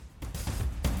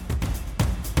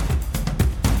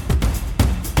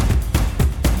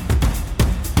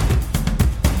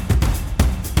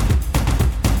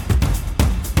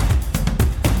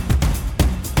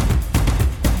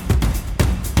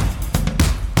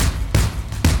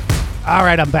All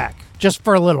right, I'm back. Just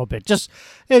for a little bit. This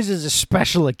is a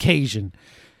special occasion.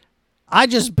 I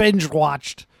just binge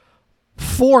watched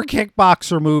 4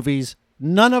 kickboxer movies,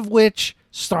 none of which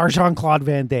star Jean-Claude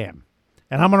Van Damme.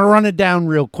 And I'm going to run it down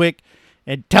real quick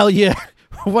and tell you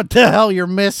what the hell you're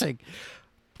missing.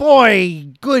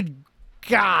 Boy, good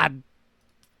God.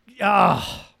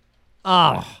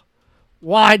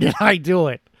 Why did I do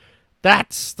it?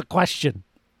 That's the question.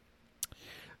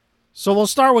 So we'll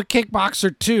start with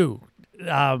Kickboxer 2.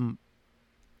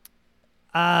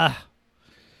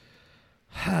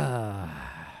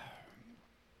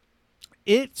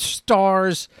 It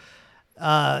stars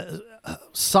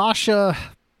Sasha.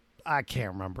 I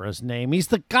can't remember his name. He's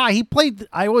the guy. He played.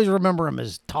 I always remember him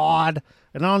as Todd,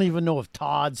 and I don't even know if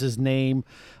Todd's his name.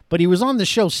 But he was on the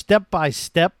show Step by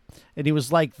Step, and he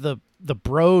was like the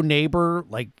bro neighbor.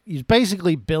 Like he's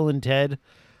basically Bill and Ted.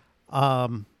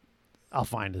 I'll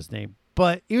find his name.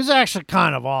 But he was actually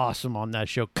kind of awesome on that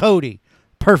show. Cody.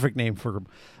 Perfect name for him.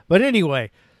 But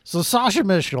anyway, so Sasha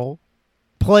Mitchell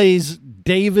plays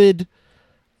David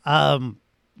Sloan,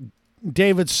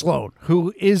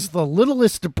 who is the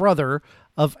littlest brother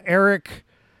of Eric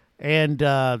and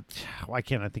why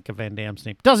can't I think of Van Damme's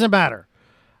name? Doesn't matter.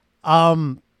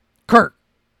 Kurt.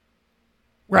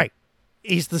 Right.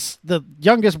 He's the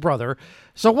youngest brother.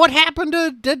 So what happened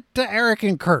to Eric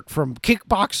and Kurt from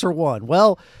Kickboxer 1?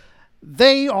 Well,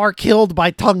 they are killed by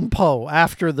Tung Po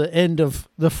after the end of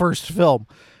the first film.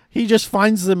 He just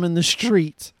finds them in the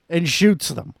streets and shoots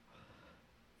them.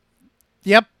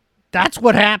 Yep, that's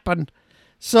what happened.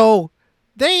 So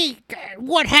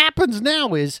what happens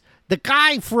now is the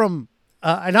guy from,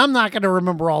 and I'm not going to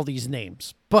remember all these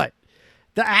names, but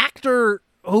the actor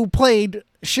who played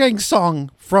Shang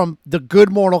Tsung from the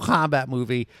good Mortal Kombat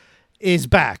movie is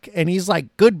back. And he's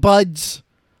like good buds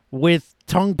with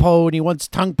Tung Po, and he wants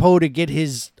Tung Po to get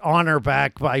his honor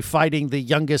back by fighting the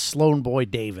youngest Sloan boy,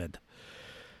 David.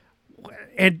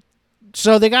 And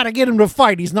so they got to get him to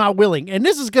fight. He's not willing. And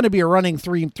this is going to be a running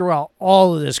theme throughout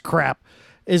all of this crap,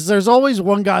 is there's always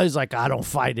one guy who's like, I don't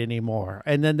fight anymore.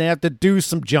 And then they have to do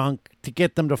some junk to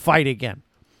get them to fight again.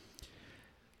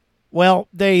 Well,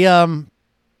 they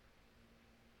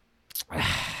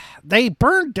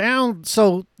burned down.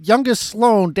 So youngest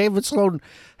Sloan, David Sloan,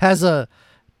 has a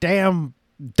damn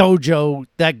dojo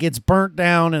that gets burnt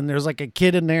down, and there's like a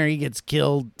kid in there. He gets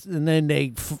killed, and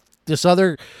then so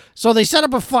they set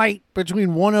up a fight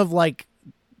between one of like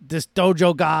this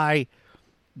dojo guy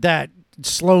that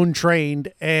Sloan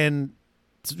trained and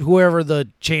whoever the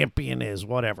champion is,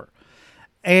 whatever.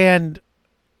 And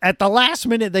at the last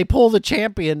minute, they pull the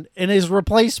champion and is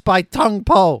replaced by Tung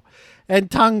Po. And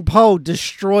Tung Po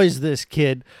destroys this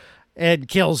kid and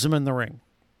kills him in the ring,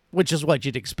 which is what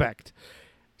you'd expect.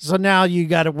 So now you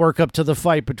got to work up to the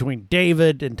fight between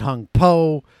David and Tung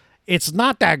Po. It's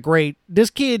not that great. This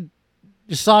kid,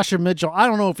 Sasha Mitchell, I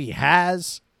don't know if he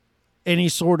has any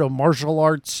sort of martial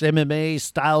arts, MMA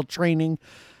style training,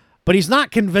 but he's not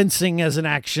convincing as an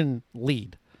action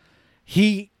lead.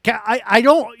 I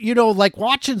don't, like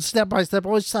watching Step by Step, I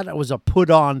always thought it was a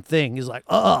put on thing. He's like,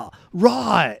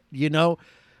 right,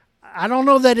 I don't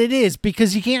know that it is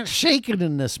because you can't shake it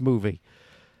in this movie.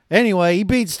 Anyway, he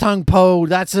beats Tung Po.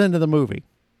 That's the end of the movie.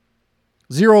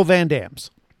 0 Van Dammes.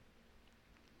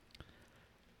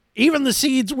 Even the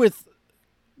scenes with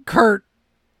Kurt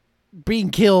being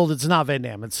killed, it's not Van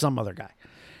Damme. It's some other guy.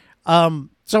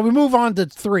 So we move on to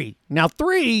 3. Now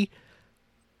 3,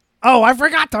 I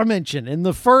forgot to mention,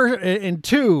 in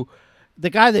 2, the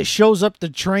guy that shows up to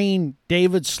train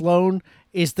David Sloan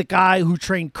is the guy who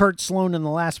trained Kurt Sloan in the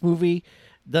last movie,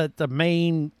 the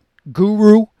main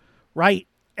guru, right?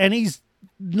 And he's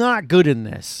not good in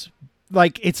this.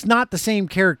 Like, it's not the same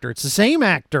character. It's the same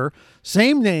actor,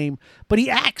 same name, but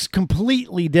he acts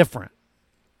completely different.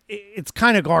 It's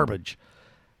kind of garbage.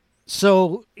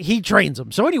 So he trains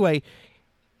him. So anyway,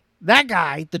 that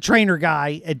guy, the trainer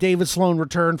guy, at David Sloan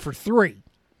returned for 3.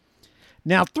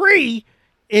 Now 3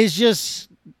 is just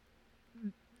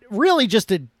really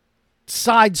just a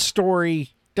side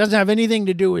story. Doesn't have anything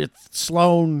to do with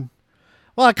Sloan.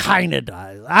 Well, it kind of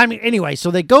does. I mean, anyway,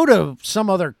 so they go to some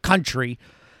other country,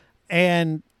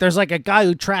 and there's like a guy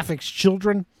who traffics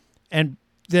children, and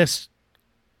this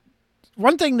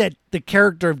one thing that the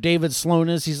character of David Sloan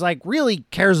is, he's like really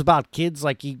cares about kids.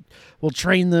 Like he will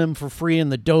train them for free in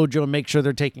the dojo and make sure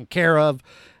they're taken care of.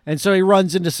 And so he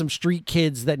runs into some street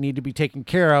kids that need to be taken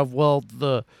care of. Well,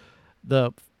 the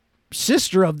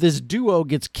sister of this duo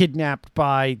gets kidnapped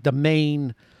by the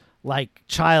main like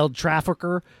child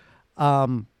trafficker.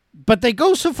 But they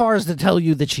go so far as to tell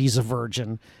you that she's a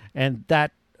virgin, and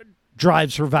that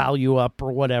drives her value up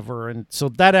or whatever. And so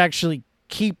that actually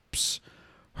keeps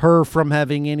her from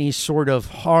having any sort of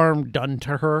harm done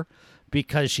to her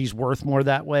because she's worth more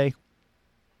that way.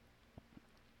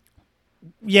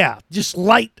 Yeah, just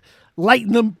lighten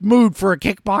the mood for a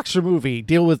kickboxer movie.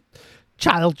 Deal with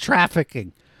child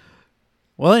trafficking.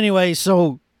 Well, anyway,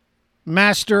 so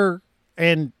Master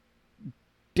and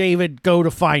David go to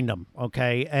find him,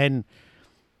 okay? And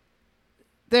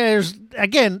there's,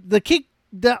 again,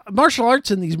 the martial arts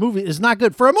in these movies is not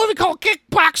good. For a movie called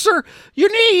Kickboxer, you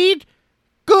need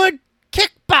good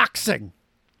kickboxing.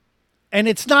 And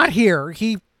it's not here.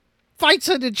 He fights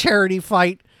in a charity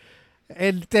fight,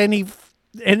 and then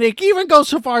and it even goes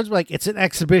so far as like, it's an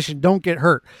exhibition, don't get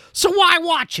hurt. So why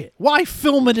watch it? Why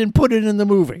film it and put it in the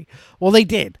movie? Well, they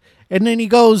did. And then he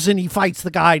goes and he fights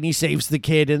the guy and he saves the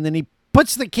kid, and then he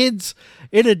puts the kids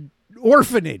in an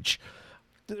orphanage.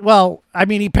 Well, I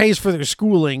mean, he pays for their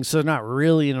schooling, so not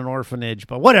really in an orphanage,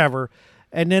 but whatever.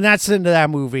 And then that's the end of that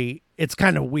movie. It's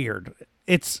kind of weird.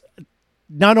 It's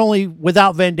not only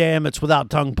without Van Damme, it's without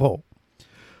Tung Po.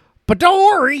 But don't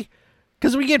worry,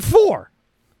 because we get 4.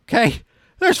 Okay?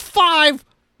 There's 5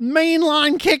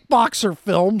 mainline kickboxer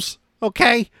films.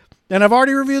 Okay? And I've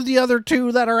already reviewed the other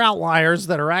 2 that are outliers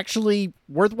that are actually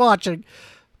worth watching.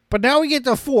 But now we get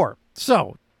to 4.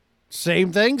 So,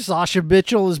 same thing. Sasha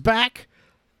Mitchell is back,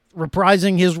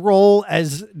 reprising his role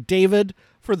as David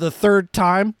for the 3rd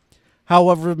time.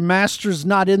 However, Master's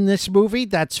not in this movie.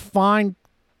 That's fine.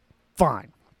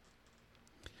 Fine.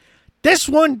 This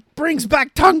one brings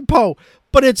back Tung Po,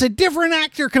 but it's a different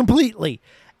actor completely.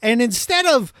 And instead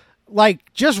of,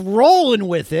 like, just rolling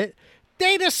with it,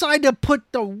 they decide to put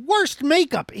the worst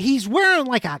makeup. He's wearing,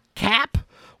 like, a cap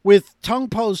with Tung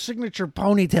Po's signature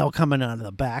ponytail coming out of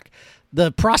the back.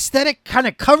 The prosthetic kind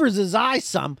of covers his eyes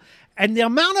some, and the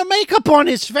amount of makeup on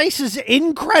his face is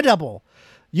incredible.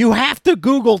 You have to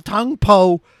Google Tung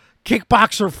Po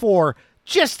Kickboxer 4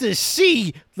 just to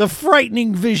see the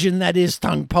frightening vision that is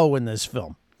Tung Po in this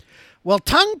film. Well,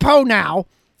 Tung Po now...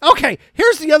 Okay,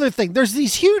 here's the other thing. There's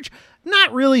these huge...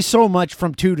 Not really so much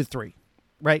from 2 to 3,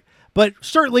 right? But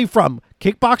certainly from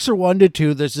Kickboxer 1 to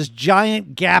 2, there's this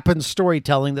giant gap in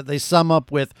storytelling that they sum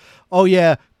up with, oh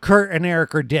yeah, Kurt and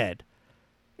Eric are dead.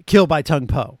 Killed by Tung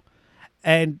Po.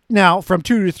 And now from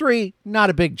 2 to 3, not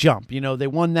a big jump. You know, they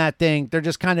won that thing. They're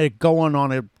just kind of going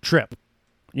on a trip,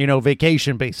 you know,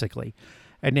 vacation basically.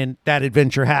 And then that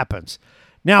adventure happens.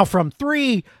 Now from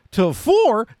 3 to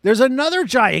 4, there's another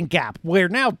giant gap where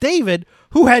now David,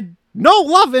 who had no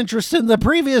love interest in the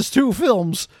previous 2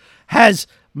 films, has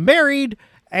married,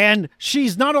 and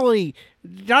she's not only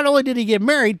did he get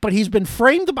married, but he's been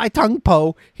framed by Tung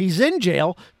Po. He's in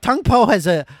jail. Tung Po has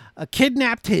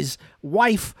kidnapped his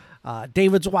wife,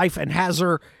 David's wife, and has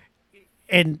her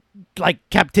in like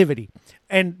captivity.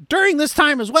 And during this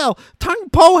time as well, Tung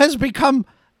Po has become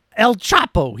El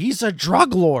Chapo. He's a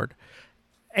drug lord.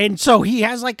 And so he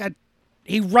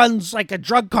runs like a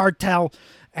drug cartel,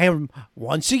 and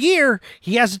once a year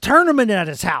he has a tournament at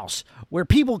his house where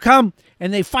people come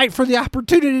and they fight for the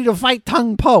opportunity to fight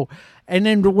Tung Po and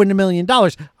then to win $1 million.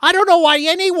 I don't know why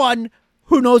anyone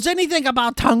who knows anything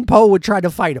about Tung Po would try to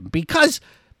fight him, because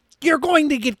you're going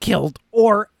to get killed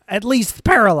or at least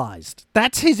paralyzed.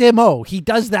 That's his MO. He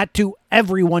does that to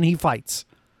everyone he fights.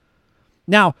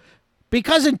 Now,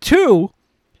 because in 2,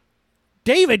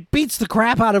 David beats the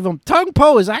crap out of him, Tung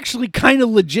Po is actually kind of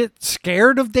legit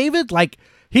scared of David. Like,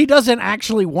 he doesn't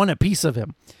actually want a piece of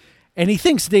him. And he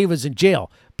thinks David's in jail.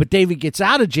 But David gets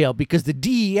out of jail because the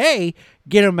DEA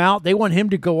get him out. They want him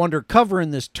to go undercover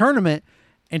in this tournament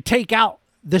and take out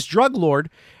this drug lord.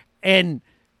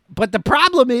 But the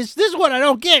problem is, this is what I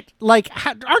don't get. Like,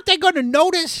 aren't they going to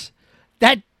notice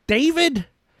that David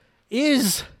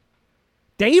is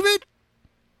David?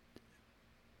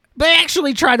 They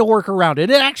actually try to work around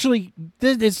it.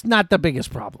 It's not the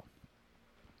biggest problem.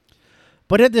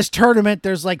 But at this tournament,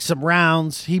 there's like some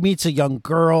rounds. He meets a young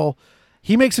girl.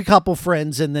 He makes a couple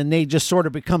friends, and then they just sort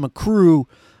of become a crew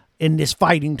in this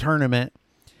fighting tournament.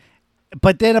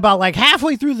 But then about like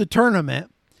halfway through the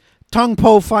tournament, Tung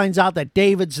Po finds out that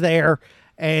David's there,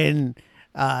 and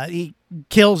he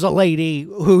kills a lady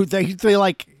who they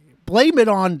like blame it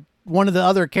on one of the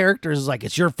other characters. Is like,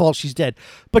 it's your fault, she's dead.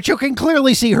 But you can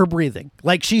clearly see her breathing.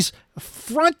 Like, she's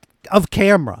front of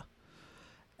camera.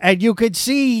 And you could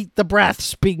see the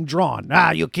breaths being drawn.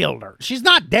 You killed her. She's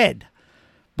not dead.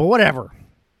 But whatever.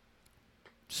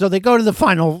 So they go to the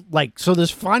final,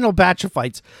 this final batch of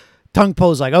fights. Tung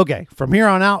Po's like, okay, from here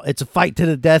on out, it's a fight to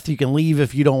the death. You can leave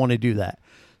if you don't want to do that.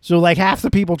 So like half the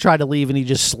people try to leave, and he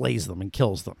just slays them and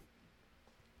kills them.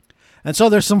 And so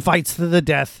there's some fights to the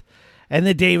death. And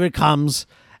then David comes,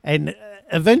 and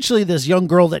eventually this young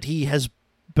girl that he has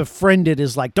befriended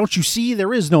is like, don't you see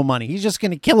there is no money? He's just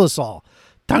going to kill us all.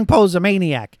 Tung Po's a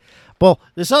maniac. Well,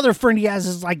 this other friend he has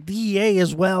is like DEA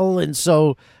as well. And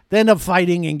so they end up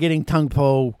fighting and getting Tung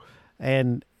Po.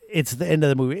 And it's the end of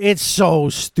the movie. It's so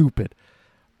stupid.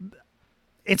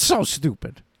 It's so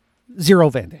stupid. 0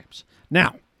 Van Dammes.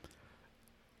 Now,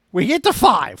 we get to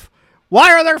 5.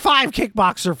 Why are there 5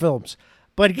 kickboxer films?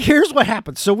 But here's what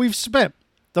happens. So we've spent,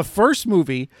 the first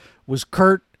movie was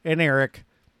Kurt and Eric,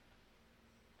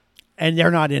 and they're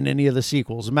not in any of the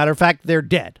sequels. As a matter of fact, they're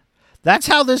dead. That's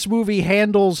how this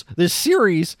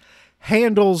series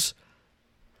handles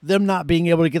them not being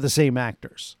able to get the same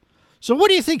actors. So what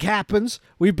do you think happens?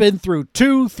 We've been through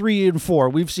 2, 3, and 4.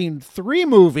 We've seen 3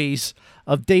 movies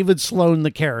of David Sloan,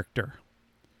 the character.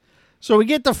 So we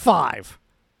get to 5.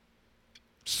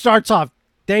 Starts off,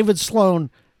 David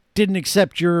Sloan didn't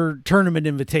accept your tournament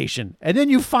invitation. And then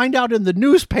you find out in the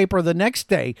newspaper the next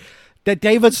day that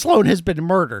David Sloan has been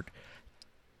murdered.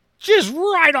 Just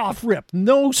right off rip.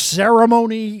 No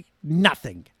ceremony,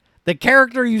 nothing. The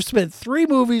character you spent 3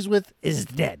 movies with is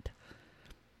dead.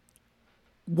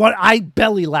 I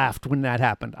belly laughed when that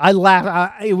happened. I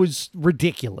laughed. It was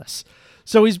ridiculous.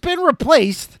 So he's been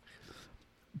replaced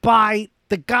by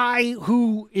the guy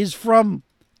who is from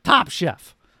Top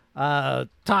Chef.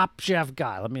 Top Chef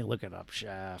guy. Let me look it up,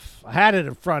 Chef. I had it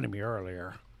in front of me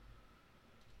earlier,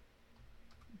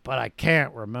 but I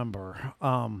can't remember.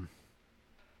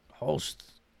 Host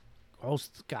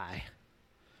guy.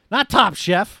 Not Top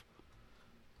Chef.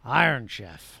 Iron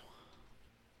Chef.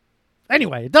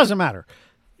 Anyway, it doesn't matter.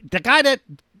 The guy that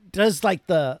does like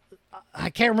I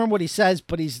can't remember what he says,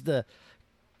 but he's the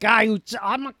guy who's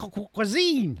on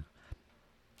cuisine.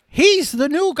 He's the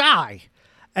new guy.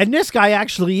 And this guy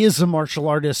actually is a martial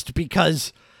artist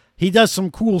because he does some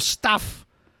cool stuff.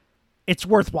 It's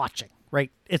worth watching,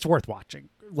 right? It's worth watching.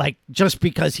 Like, just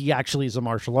because he actually is a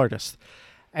martial artist.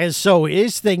 And so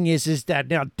his thing is that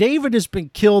now David has been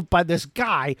killed by this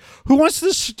guy who wants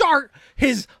to start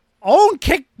his own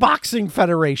kickboxing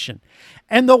federation.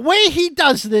 And the way he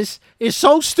does this is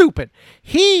so stupid.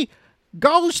 He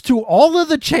goes to all of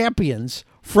the champions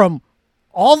from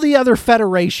all the other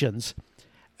federations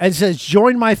and says,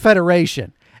 join my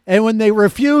federation. And when they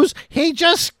refuse, he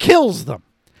just kills them.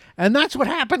 And that's what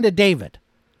happened to David.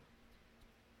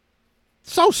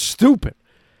 So stupid.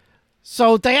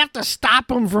 So they have to stop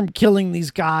him from killing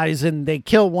these guys, and they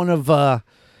kill one of the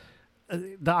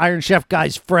Iron Chef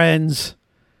guy's friends.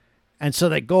 And so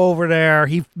they go over there.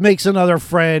 He makes another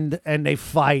friend, and they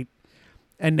fight.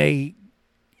 And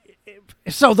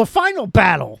so the final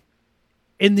battle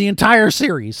in the entire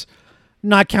series,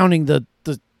 not counting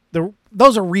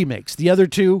those are remakes. The other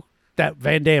 2 that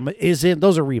Van Damme is in,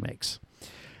 those are remakes.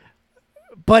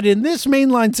 But in this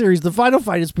mainline series, the final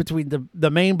fight is between the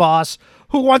main boss,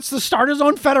 who wants to start his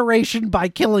own federation by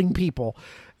killing people.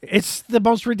 It's the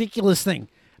most ridiculous thing.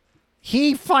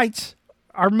 He fights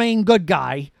our main good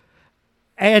guy,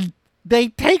 and they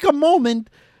take a moment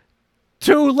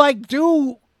to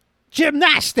do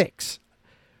gymnastics.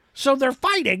 So they're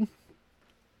fighting.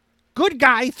 Good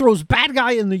guy throws bad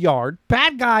guy in the yard.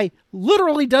 Bad guy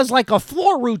literally does like a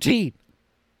floor routine.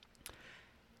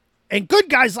 And good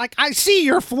guy's like, I see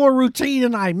your floor routine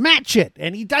and I match it.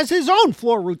 And he does his own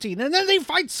floor routine. And then they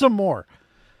fight some more.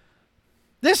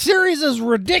 This series is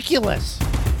ridiculous.